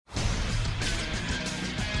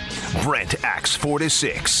Brent Axe 4 to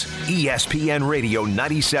 6. ESPN Radio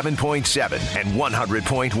 97.7 and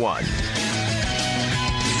 100.1.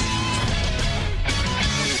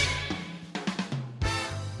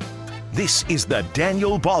 This is the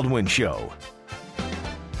Daniel Baldwin Show.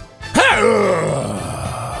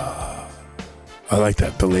 I like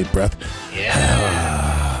that delayed breath.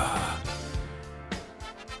 Yeah.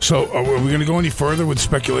 So, are we going to go any further with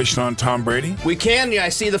speculation on Tom Brady? We can. Yeah, I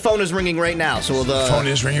see the phone is ringing right now. So the phone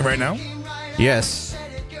is ringing right now? Yes.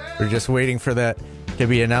 We're just waiting for that to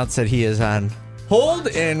be announced that he is on hold,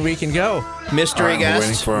 and we can go. Mystery guest. We're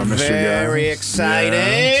waiting for our mystery guest. Very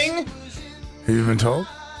exciting. Yeah. Have you been told?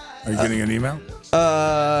 Are you getting an email?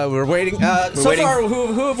 We're waiting. Far,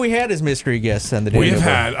 who have we had as mystery guests on the day?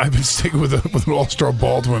 I've been sticking with an all-star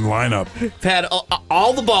Baldwin lineup. We've had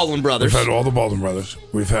all the Baldwin brothers. We've had all the Baldwin brothers.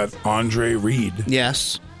 We've had Andre Reed.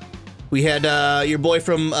 Yes. We had your boy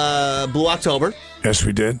from Blue October. Yes,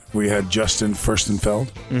 we did. We had Justin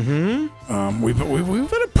Furstenfeld. Mm-hmm. We've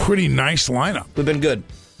had a pretty nice lineup. We've been good.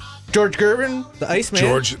 George Gervin, the Iceman.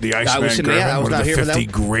 George, the Iceman Gervin, I was one not of the here 50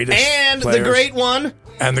 for them. greatest And players. the great one.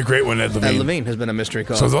 And the great one, Ed Levine. Ed Levine has been a mystery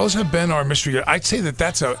call. So those have been our mystery. I'd say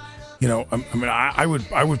that's a, I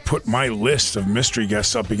would put my list of mystery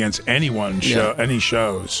guests up against any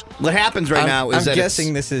shows. What happens right now is I'm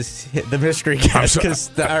guessing this is the mystery guest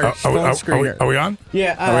because our phone screener. Are we on?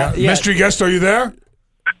 Yeah. Yeah. Mystery guest, are you there?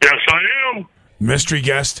 Yes, I am. Mystery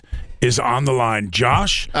guest is on the line.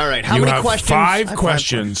 Josh. All right. How many questions? 5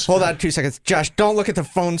 questions. Hold on 2 seconds. Josh, don't look at the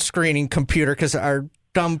phone screening computer because our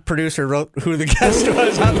dumb producer wrote who the guest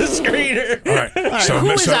was on the screener. All right. So,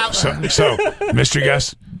 mystery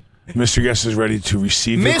guest is ready to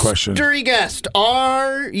receive your question. Mystery guest,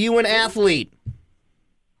 are you an athlete?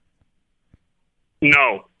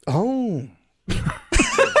 No. Oh.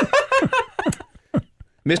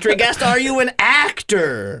 Mystery guest, are you an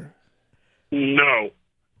actor? No.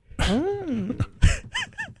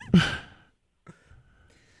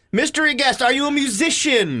 Mystery guest, are you a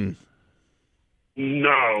musician?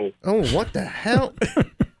 No. Oh, what the hell?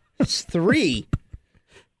 It's 3.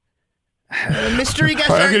 Mystery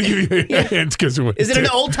guest. I'm going to give you a hint. Is it an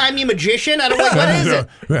old-timey magician? I don't know. What is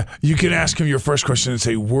it? You can ask him your first question and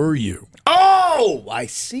say, were you? Oh, I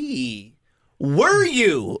see. Were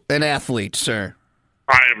you an athlete, sir?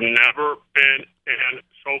 I have never been a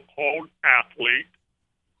so-called athlete.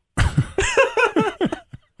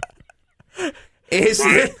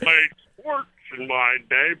 I played sports in my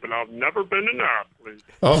day, but I've never been an athlete.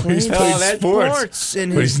 Oh, he's played sports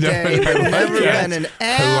in his day, but never been an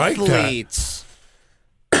athlete.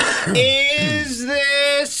 Is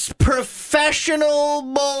this professional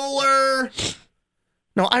bowler?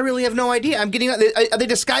 No, I really have no idea. I'm getting. Are they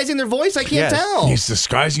disguising their voice? I can't tell. He's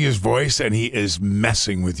disguising his voice, and he is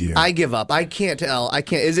messing with you. I give up. I can't tell. I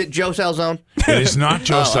can't. Is it Joe Salzone? It is not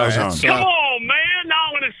Joe Salzone. Right, Come on, man. Now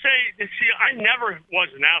I'm going to say, I never was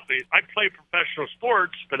an athlete. I played professional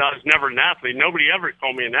sports, but I was never an athlete. Nobody ever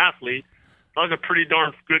called me an athlete. I was a pretty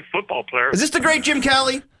darn good football player. Is this the great Jim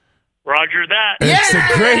Kelly? Roger that. It's the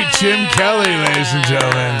great Jim Kelly, ladies and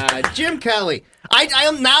gentlemen. Jim Kelly. I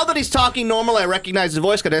am now that he's talking normal, I recognize the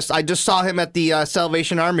voice because I just saw him at the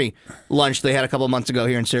Salvation Army lunch they had a couple of months ago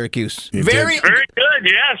here in Syracuse. Very good,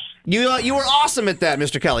 yes. You were awesome at that,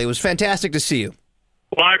 Mr. Kelly. It was fantastic to see you.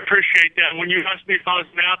 Well, I appreciate that. When you asked me if I was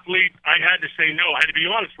an athlete, I had to say no. I had to be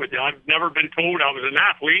honest with you. I've never been told I was an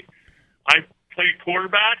athlete. I played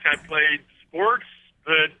quarterback. I played sports.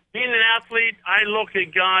 But being an athlete, I look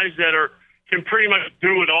at guys that can pretty much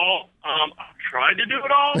do it all. I've tried to do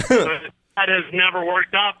it all, but that has never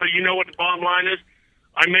worked out. But you know what the bottom line is?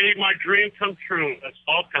 I made my dream come true. That's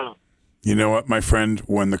all counts. You know what, my friend?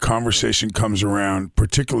 When the conversation comes around,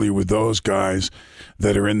 particularly with those guys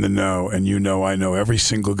that are in the know, and I know every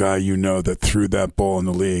single guy that threw that ball in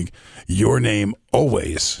the league, your name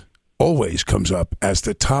always comes up as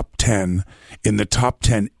the top 10 in the top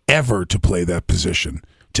 10 ever to play that position,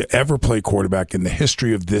 to ever play quarterback in the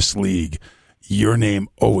history of this league. Your name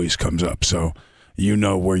always comes up, so you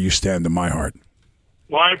know where you stand in my heart.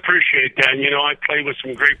 Well, I appreciate that. I played with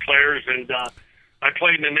some great players, and I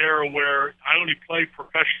played in an era where I only played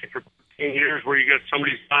professionally for 15 years, where you got some of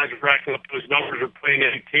these guys racking up those numbers of playing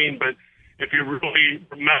 18. But if you really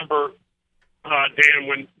remember, Dan,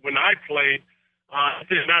 when I played, it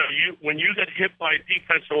didn't matter. When you got hit by a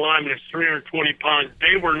defensive lineman that's 320 pounds,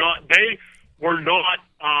 they were not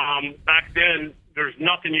back then. There's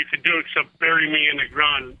nothing you could do except bury me in the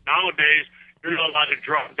ground. Nowadays, you're not allowed to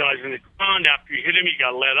drop guys in the ground. After you hit him, you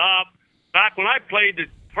got let up. Back when I played, the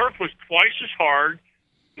turf was twice as hard.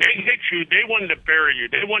 they hit you, they wanted to bury you.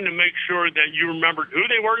 They wanted to make sure that you remembered who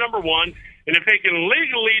they were, number one, and if they can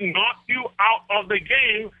legally knock you out of the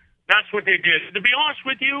game, that's what they did. To be honest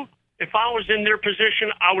with you, if I was in their position,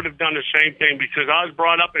 I would have done the same thing because I was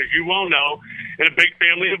brought up, as you well know, in a big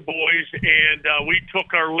family of boys, and we took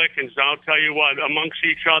our lickings. I'll tell you what, amongst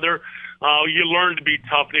each other, you learn to be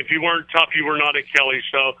tough. And if you weren't tough, you were not a Kelly.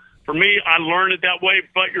 So for me, I learned it that way,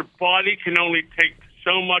 but your body can only take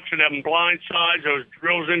so much of them blind sides, those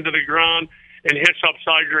drills into the ground, and hits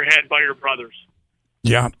upside your head by your brothers.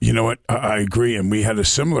 Yeah, you know what? I agree. And we had a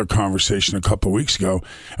similar conversation a couple of weeks ago,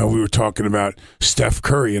 and we were talking about Steph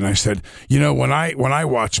Curry. And I said, you know, when I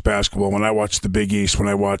watched basketball, when I watched the Big East, when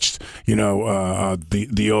I watched, you know,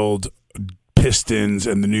 the old Pistons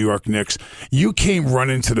and the New York Knicks, you came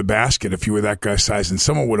running to the basket if you were that guy's size, and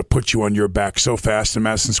someone would have put you on your back so fast in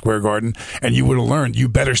Madison Square Garden, and you would have learned you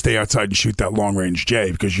better stay outside and shoot that long-range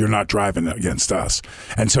J because you're not driving against us.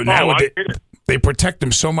 And so now they protect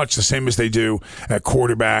him so much, the same as they do at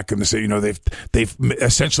quarterback, and they say, you know, they've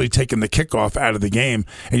essentially taken the kickoff out of the game.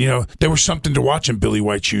 And you know, there was something to watching Billy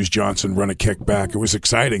White Shoes Johnson run a kick back. It was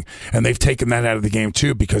exciting, and they've taken that out of the game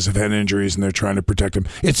too because of head injuries, and they're trying to protect him.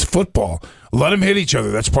 It's football. Let them hit each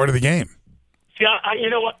other. That's part of the game. Yeah, you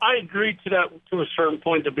know what? I agree to that to a certain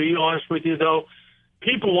point. To be honest with you, though,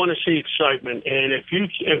 people want to see excitement, and if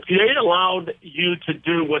they allowed you to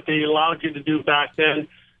do what they allowed you to do back then,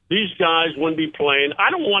 these guys wouldn't be playing.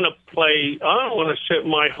 I don't want to sit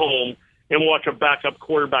in my home and watch a backup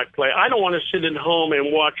quarterback play. I don't want to sit at home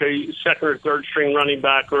and watch a second or third string running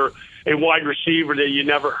back or a wide receiver that you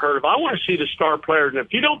never heard of. I want to see the star players. And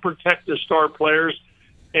if you don't protect the star players,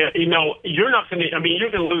 you know, you're not going to, I mean,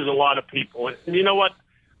 you're going to lose a lot of people. And you know what?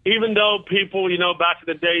 Even though people, you know, back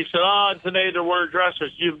in the day said, today they're wearing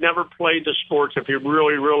dresses, you've never played the sports if you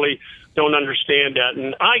really, really don't understand that.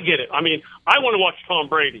 And I get it. I mean, I want to watch Tom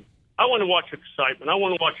Brady. I want to watch excitement. I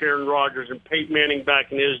want to watch Aaron Rodgers and Peyton Manning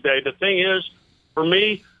back in his day. The thing is, for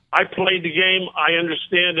me, I played the game. I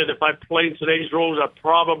understand that if I played today's rules, I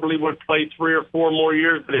probably would play 3 or 4 more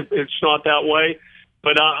years, but it's not that way.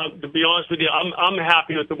 But to be honest with you, I'm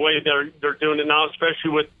happy with the way they're doing it now, especially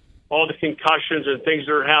with all the concussions and things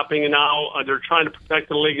that are happening now. They're trying to protect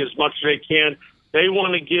the league as much as they can. They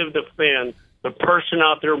want to give the fan, the person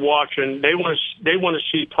out there watching, they want to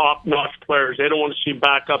see top-notch players. They don't want to see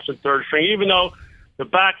backups and third string, even though the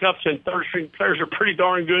backups and third string players are pretty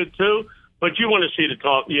darn good too. But you want to see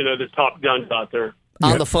the top guns out there.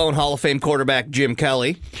 On the phone, Hall of Fame quarterback Jim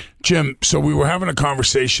Kelly. Jim, so we were having a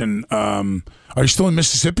conversation. Are you still in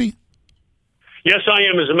Mississippi? Yes, I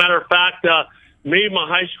am. As a matter of fact, me, my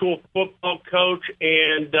high school football coach,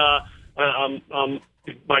 and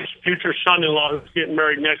my future son-in-law, who's getting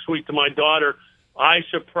married next week to my daughter, I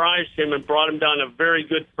surprised him and brought him down. A very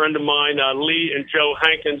good friend of mine, Lee and Joe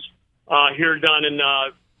Hankins, here down in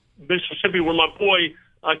Mississippi, where my boy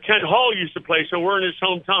Kent Hall used to play. So we're in his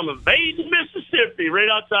hometown of Baden, Mississippi, right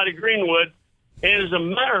outside of Greenwood. And as a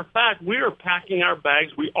matter of fact, we are packing our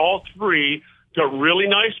bags. We all three got really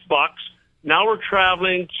nice bucks. Now we're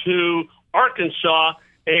traveling to Arkansas,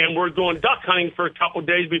 and we're going duck hunting for a couple of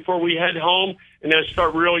days before we head home and then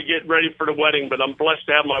start really getting ready for the wedding. But I'm blessed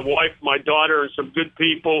to have my wife, my daughter, and some good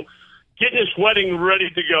people getting this wedding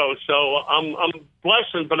ready to go. So I'm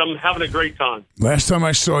blessed, but I'm having a great time. Last time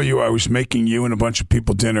I saw you, I was making you and a bunch of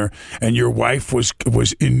people dinner, and your wife was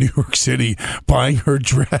in New York City buying her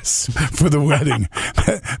dress for the wedding.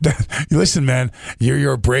 Listen, man,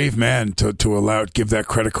 you're a brave man to give that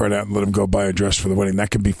credit card out and let him go buy a dress for the wedding.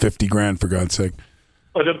 That could be $50,000 for God's sake.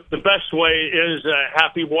 But the best way is a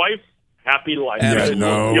happy wife, happy life. Yeah,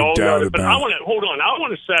 no doubt about it. But I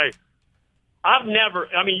want to say,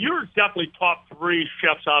 you're definitely top 3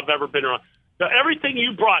 chefs I've ever been around. Everything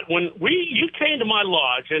you brought, you came to my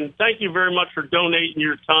lodge, and thank you very much for donating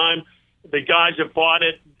your time. The guys that bought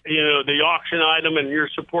it, you know, the auction item, and you're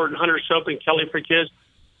supporting Hunter Soap and Kelly for Kids.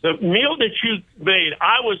 The meal that you made,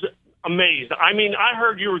 I was amazed. I mean, I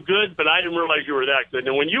heard you were good, but I didn't realize you were that good.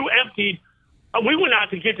 And when you emptied, we went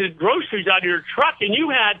out to get the groceries out of your truck, and you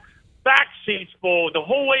had back seats full, the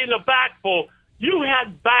whole way in the back full. You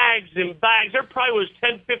had bags and bags. There probably was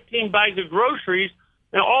 10, 15 bags of groceries,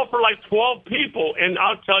 and all for like 12 people. And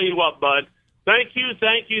I'll tell you what, bud, thank you.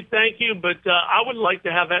 But I would like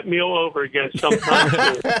to have that meal over again sometime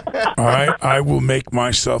soon. All right. I will make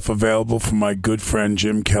myself available for my good friend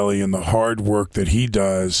Jim Kelly and the hard work that he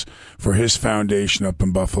does for his foundation up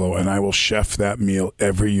in Buffalo, and I will chef that meal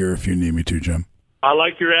every year if you need me to, Jim. I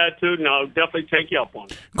like your attitude, and I'll definitely take you up on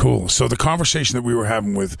it. Cool. So the conversation that we were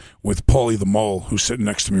having with Paulie the Mole, who's sitting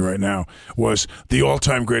next to me right now, was the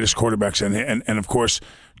all-time greatest quarterbacks, and of course,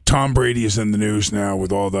 Tom Brady is in the news now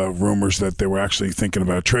with all the rumors that they were actually thinking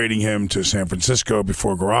about trading him to San Francisco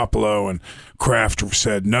before Garoppolo, and Kraft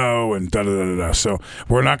said no, and da-da-da-da-da. So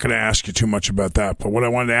we're not going to ask you too much about that. But what I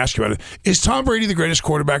wanted to ask you about is Tom Brady the greatest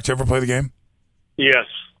quarterback to ever play the game? Yes.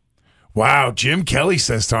 Wow, Jim Kelly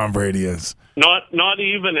says Tom Brady is. Not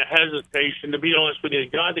even a hesitation, to be honest with you. A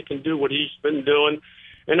guy that can do what he's been doing.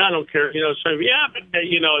 And I don't care, so, but,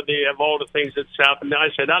 they have all the things that's happened. I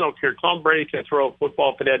said, I don't care. Tom Brady can throw a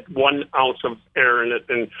football if it had 1 ounce of air in it.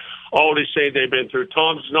 And all they say they've been through.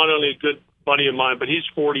 Tom's not only a good buddy of mine, but he's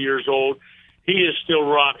 40 years old. He is still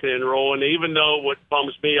rocking and rolling. Even though what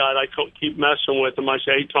bums me out, I keep messing with him. I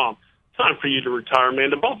say, hey, Tom, time for you to retire,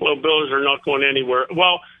 man. The Buffalo Bills are not going anywhere.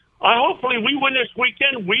 Well, hopefully we win this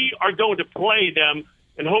weekend. We are going to play them,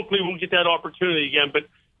 and hopefully we'll get that opportunity again. But,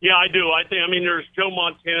 yeah, I do. There's Joe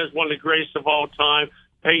Montana is one of the greatest of all time.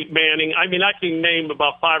 Peyton Manning. I can name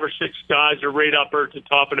about 5 or 6 guys that are right up there at the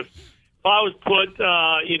top. And if I was put,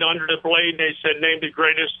 under the blade, they said name the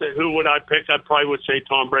greatest, who would I pick? I probably would say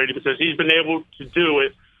Tom Brady, because he's been able to do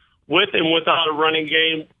it with and without a running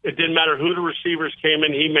game. It didn't matter who the receivers came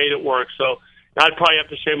in. He made it work. So I'd probably have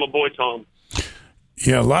to say my boy Tom.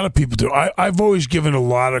 Yeah, a lot of people do. I've always given a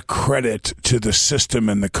lot of credit to the system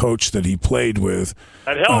and the coach that he played with.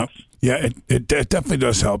 That helps. It definitely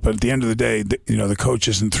does help. But at the end of the day, the coach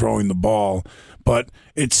isn't throwing the ball. But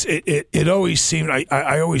it always seemed.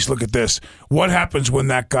 I always look at this. What happens when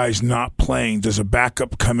that guy's not playing? Does a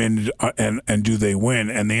backup come in and do they win?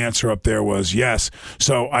 And the answer up there was yes.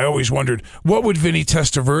 So I always wondered, what would Vinny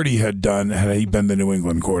Testaverde have done had he been the New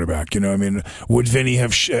England quarterback? Would Vinny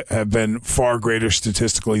have been far greater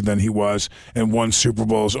statistically than he was and won Super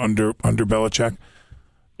Bowls under Belichick?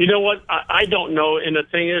 You know what? I don't know. And the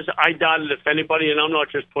thing is, I doubt it if anybody, and I'm not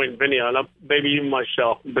just pointing Vinny out, maybe even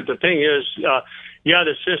myself. But the thing is,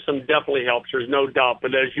 the system definitely helps. There's no doubt.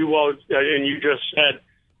 But as you all, and you just said,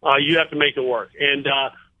 you have to make it work. And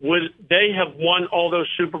would they have won all those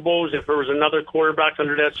Super Bowls if there was another quarterback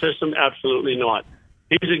under that system? Absolutely not.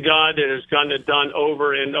 He's a guy that has gotten it done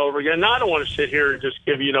over and over again. Now, I don't want to sit here and just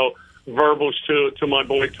give, verbals to my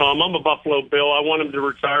boy Tom. I'm a Buffalo Bill. I want him to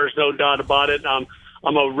retire. There's no doubt about it.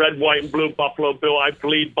 I'm a red, white, and blue Buffalo Bill. I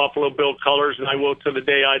bleed Buffalo Bill colors, and I will to the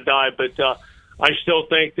day I die. But I still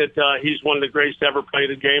think that he's one of the greatest to ever play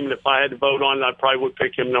the game. And if I had to vote on it, I probably would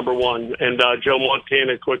pick him number 1. And Joe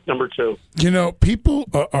Montana, quick number 2. People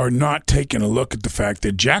are not taking a look at the fact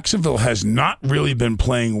that Jacksonville has not really been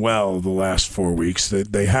playing well the last 4 weeks.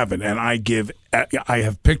 That they haven't. And I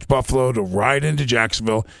have picked Buffalo to ride into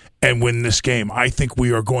Jacksonville and win this game. I think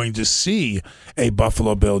we are going to see a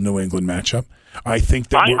Buffalo Bill-New England matchup. I think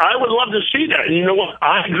that I would love to see that. And you know what?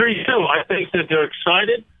 I agree, too. I think that they're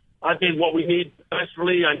excited. I think what we need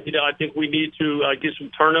defensively, I think we need to get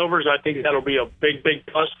some turnovers. I think that'll be a big, big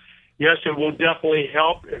plus. Yes, it will definitely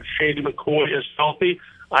help if Shady McCoy is healthy.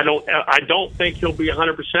 I don't think he'll be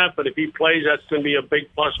 100%, but if he plays, that's going to be a big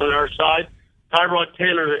plus on our side. Tyrod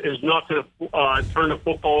Taylor is not going to turn the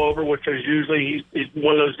football over, which is usually he's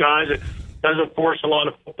one of those guys that doesn't force a lot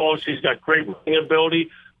of footballs. He's got great running ability.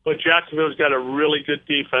 But Jacksonville's got a really good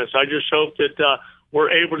defense. I just hope that we're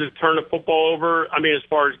able to turn the football over. As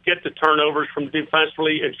far as get the turnovers from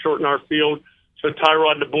defensively and shorten our field so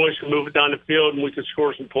Tyrod and the boys can move it down the field and we can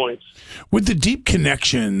score some points. With the deep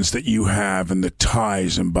connections that you have and the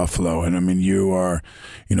ties in Buffalo, and you are,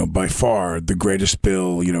 by far the greatest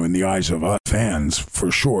Bill, in the eyes of us fans,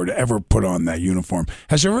 for sure, to ever put on that uniform.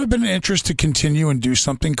 Has there ever been an interest to continue and do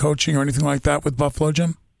something coaching or anything like that with Buffalo,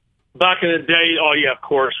 Jim? Back in the day, oh, yeah, of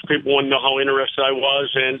course. People want to know how interested I was.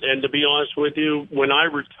 And to be honest with you, when I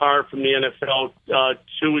retired from the NFL,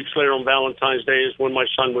 2 weeks later on Valentine's Day is when my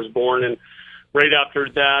son was born. And right after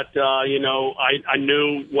that, I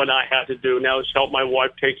knew what I had to do. Now it's help my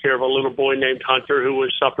wife take care of a little boy named Hunter who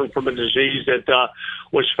was suffering from a disease that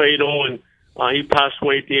was fatal. And he passed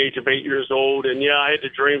away at the age of 8 years old. And, yeah, I had the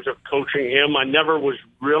dreams of coaching him. I never was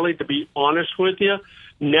really, to be honest with you,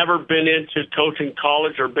 never been into coaching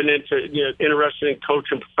college or been interested in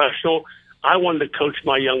coaching professional. I wanted to coach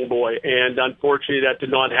my young boy, and unfortunately that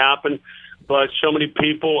did not happen. But so many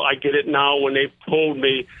people, I get it now when they've told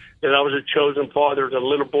me that I was a chosen father of a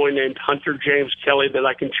little boy named Hunter James Kelly, that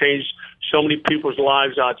I can change so many people's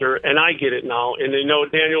lives out there, and I get it now. And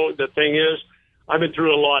Daniel, the thing is, I've been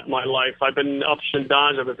through a lot in my life. I've been ups and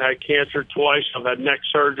downs. I've had cancer twice. I've had neck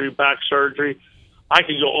surgery, back surgery. I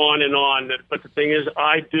could go on and on, but the thing is,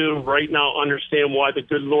 I do right now understand why the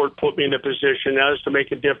good Lord put me in a position as to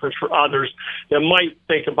make a difference for others that might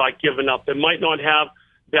think about giving up, that might not have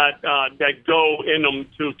that go in them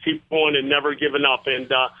to keep going and never giving up. And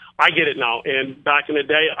I get it now. And back in the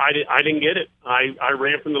day, I didn't get it. I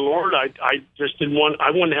ran from the Lord. I just didn't want.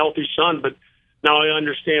 I wanted a healthy son, but now I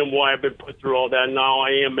understand why I've been put through all that. Now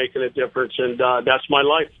I am making a difference, and that's my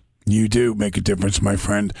life. You do make a difference, my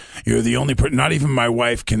friend. You're the only person, not even my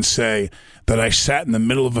wife can say that I sat in the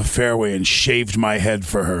middle of a fairway and shaved my head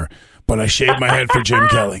for her, but I shaved my head for Jim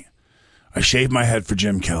Kelly. I shaved my head for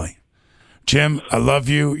Jim Kelly. Jim, I love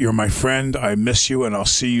you. You're my friend. I miss you, and I'll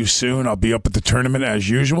see you soon. I'll be up at the tournament as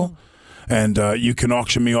usual, and you can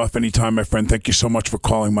auction me off anytime, my friend. Thank you so much for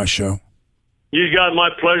calling my show. You got my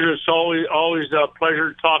pleasure. It's always a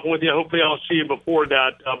pleasure talking with you. Hopefully I'll see you before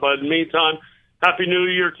that. But in the meantime, Happy New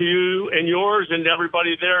Year to you and yours and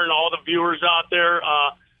everybody there and all the viewers out there.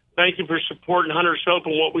 Thank you for supporting Hunter Soap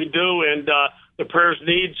and what we do. And the prayers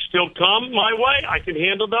need still come my way. I can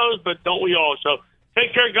handle those, but don't we all? So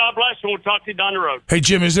take care. God bless, and we'll talk to you down the road. Hey,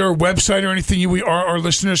 Jim, is there a website or anything our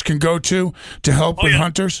listeners can go to help with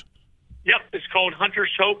hunters? Yep, it's called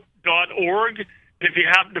huntersoap.org. And if you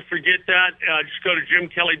happen to forget that, just go to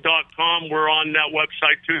jimkelly.com. We're on that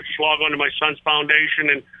website, too. Just log on to my son's foundation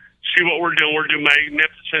and see what we're doing. We're doing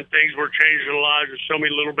magnificent things. We're changing the lives of so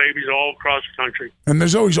many little babies all across the country. And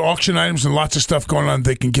there's always auction items and lots of stuff going on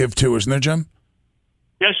they can give, too, isn't there, Jim?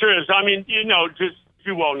 Yes, there is. I mean, you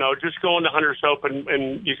won't know. Just go into Hunter Soap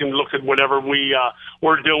and you can look at whatever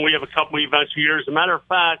we're doing. We have a couple of events a year. As a matter of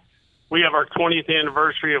fact, we have our 20th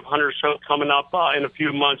anniversary of Hunter Soap coming up in a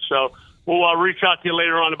few months. So we'll reach out to you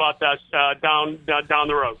later on about that down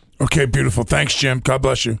the road. Okay, beautiful. Thanks, Jim. God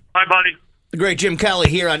bless you. Bye, buddy. The great Jim Kelly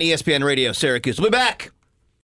here on ESPN Radio Syracuse. We'll be back.